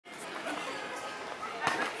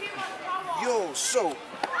Yo, so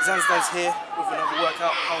ZandstandZ here with another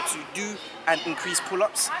workout, how to do and increase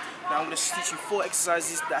pull-ups. Now I'm going to teach you 4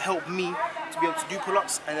 exercises that help me to be able to do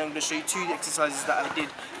pull-ups, and then I'm going to show you 2 exercises that I did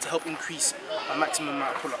to help increase my maximum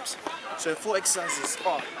amount of pull-ups. So 4 exercises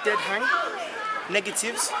are dead hang,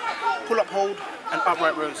 negatives, pull-up hold, and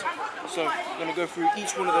upright rows. So I'm going to go through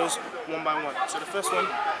each one of those one by one. So the first one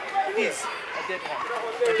is a dead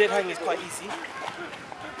hang. A dead hang is quite easy.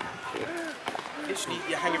 Literally,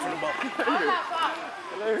 you're hanging from the bar.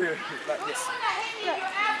 Like this.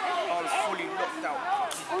 Arms fully locked out.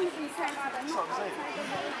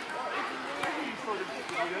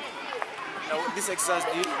 Now what this exercise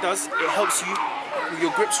does, it helps you with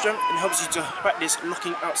your grip strength and helps you to practice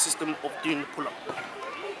locking out system of doing the pull-up.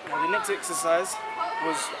 Now the next exercise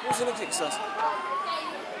was, what was the next exercise?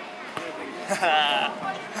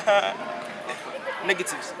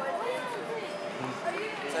 Negatives.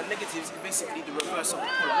 So negatives is basically the reverse of the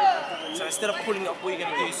pull-up. So instead of pulling up, what you're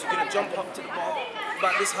going to do is you're going to jump up to the bar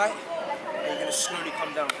about this height, and you're going to slowly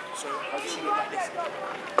come down. So I'll just show you like this.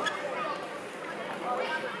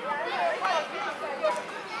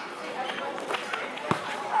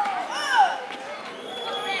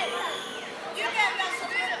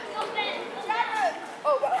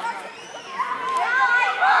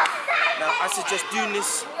 Now I suggest doing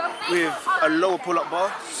this with a lower pull-up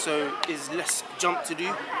bar, so it's less jump to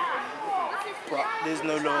do, but there's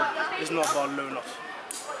no bar low enough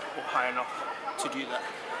or high enough to do that.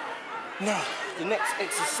 Now the next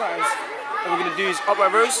exercise that we're going to do is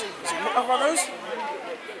upright rows. So upright rows,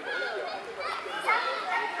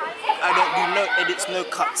 I don't do no edits, no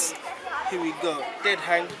cuts. Here we go. Dead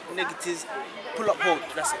hang, negatives, pull-up hold.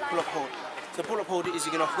 That's it, pull-up hold. So pull-up hold is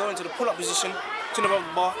you're going to go into the pull-up position, turn above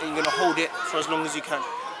the bar, and you're going to hold it for as long as you can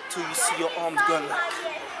until you see your arms going like.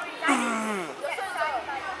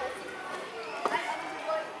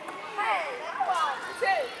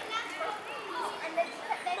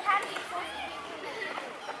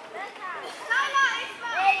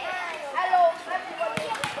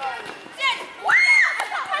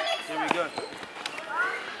 There we go.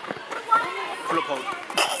 Pull-up hold.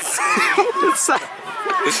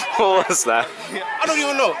 What was that? I don't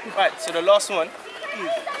even know. Right, so the last one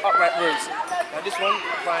is upright rows. Now this one,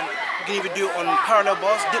 fine, you can either do it on parallel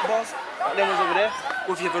bars, dip bars, like them ones over there,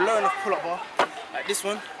 or if you have a low enough pull-up bar, like this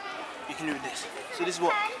one, you can do this. So this is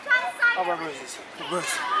what upright rows is.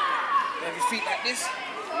 Reverse. You have your feet like this,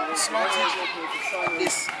 slanted, like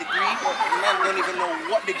this degree. The man don't even know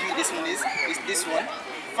what degree this one is. It's this one.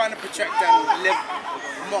 Find a protractor and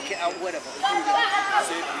mark it out, whatever. Here we go.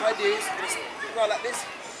 So my idea is just go like this,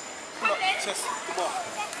 pull up, chest, the bar.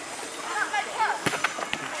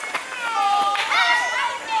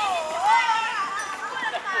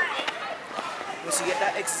 Once you get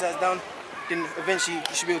that exercise down, then eventually you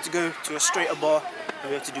should be able to go to a straighter bar and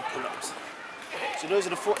be able to do pull-ups. So those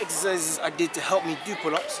are the 4 exercises I did to help me do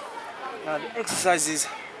pull-ups. Now the exercises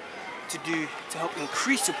to do to help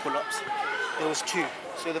increase your pull-ups, there was 2.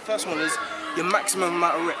 So the first one is your maximum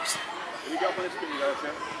amount of reps.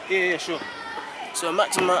 Yeah, sure. So a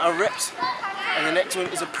maximum amount of reps, and the next one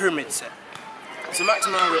is a pyramid set. So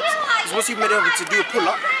maximum amount of reps is once you've been able to do a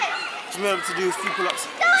pull-up, you've been able to do a few pull-ups,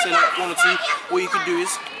 say like 1 or 2, what you could do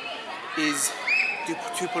is do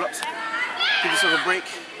 2 pull-ups, give yourself a break,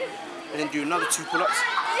 and then do another 2 pull-ups,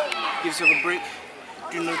 give yourself a break,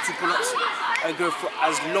 do another 2 pull-ups, and go for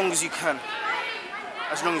as long as you can.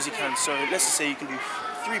 As long as you can. So let's just say you can do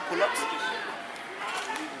 3 pull-ups.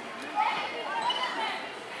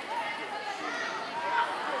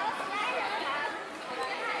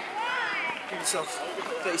 Give yourself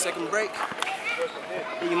a 30-second break.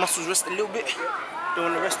 Let your muscles rest a little bit. Don't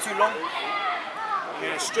want to rest too long. You're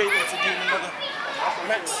going straight into doing another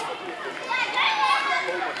max.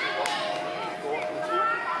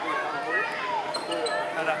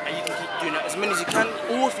 And you can keep doing that as many as you can.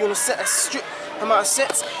 Or if you want to set a strict amount of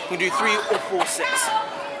sets, you can do 3 or 4 sets.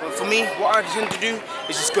 But for me, what I tend to do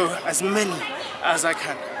is just go as many as I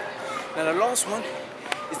can. Now the last one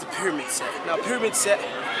is the pyramid set. Now pyramid set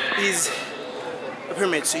is a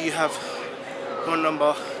pyramid, so you have one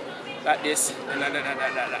number like this, and like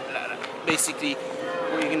that. Basically,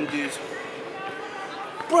 what you're gonna do is,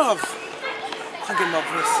 bruv, can't get my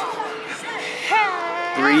voice.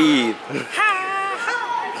 Breathe.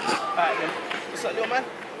 Alright then, what's up, little man?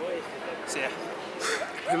 So yeah,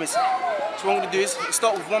 pyramid set. So what I'm gonna do is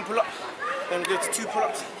start with 1 pull-up, then go to 2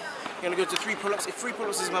 pull-ups, I'm gonna go to 3 pull-ups. If 3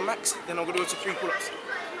 pull-ups is my max, then I'm gonna go to 3 pull-ups.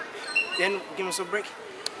 Then give myself a break.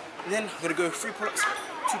 And then I'm gonna go 3 pull-ups,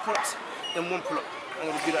 2 pull-ups, then 1 pull-up. I'm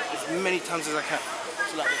gonna do that as many times as I can.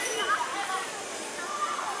 So like this.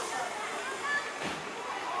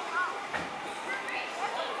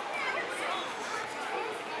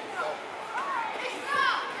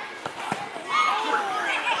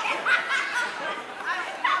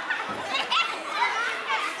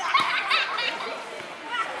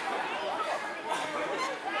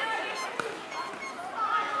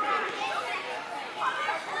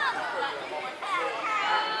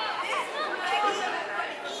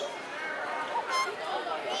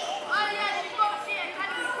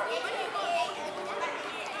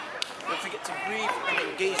 take to breathe and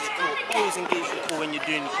engage the core. Always engage the core when you're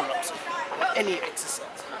doing the pull-ups or any exercise.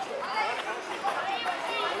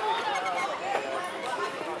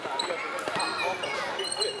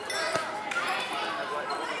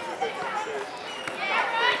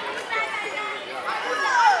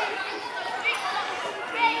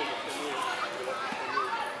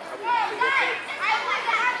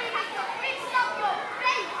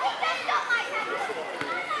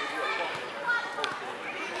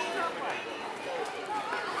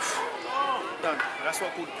 Done. That's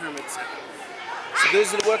what I call the pyramids. So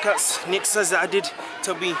those are the workouts, the exercises that I did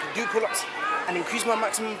to be do pull-ups and increase my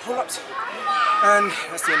maximum pull-ups. And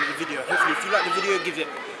that's the end of the video. Hopefully if you like the video, give it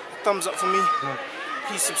a thumbs up for me.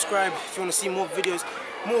 Please subscribe if you want to see more videos,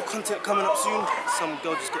 more content coming up soon. Some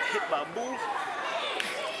girl just got hit by a ball.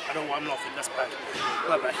 I don't know why I'm laughing, that's bad.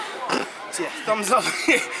 Bye. So yeah, thumbs up,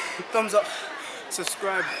 thumbs up,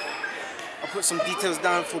 subscribe. I'll put some details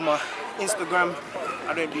down for my Instagram.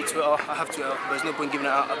 I don't do Twitter, I have Twitter, but there's no point giving it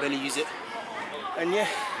out, I barely use it. And yeah,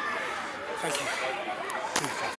 thank you.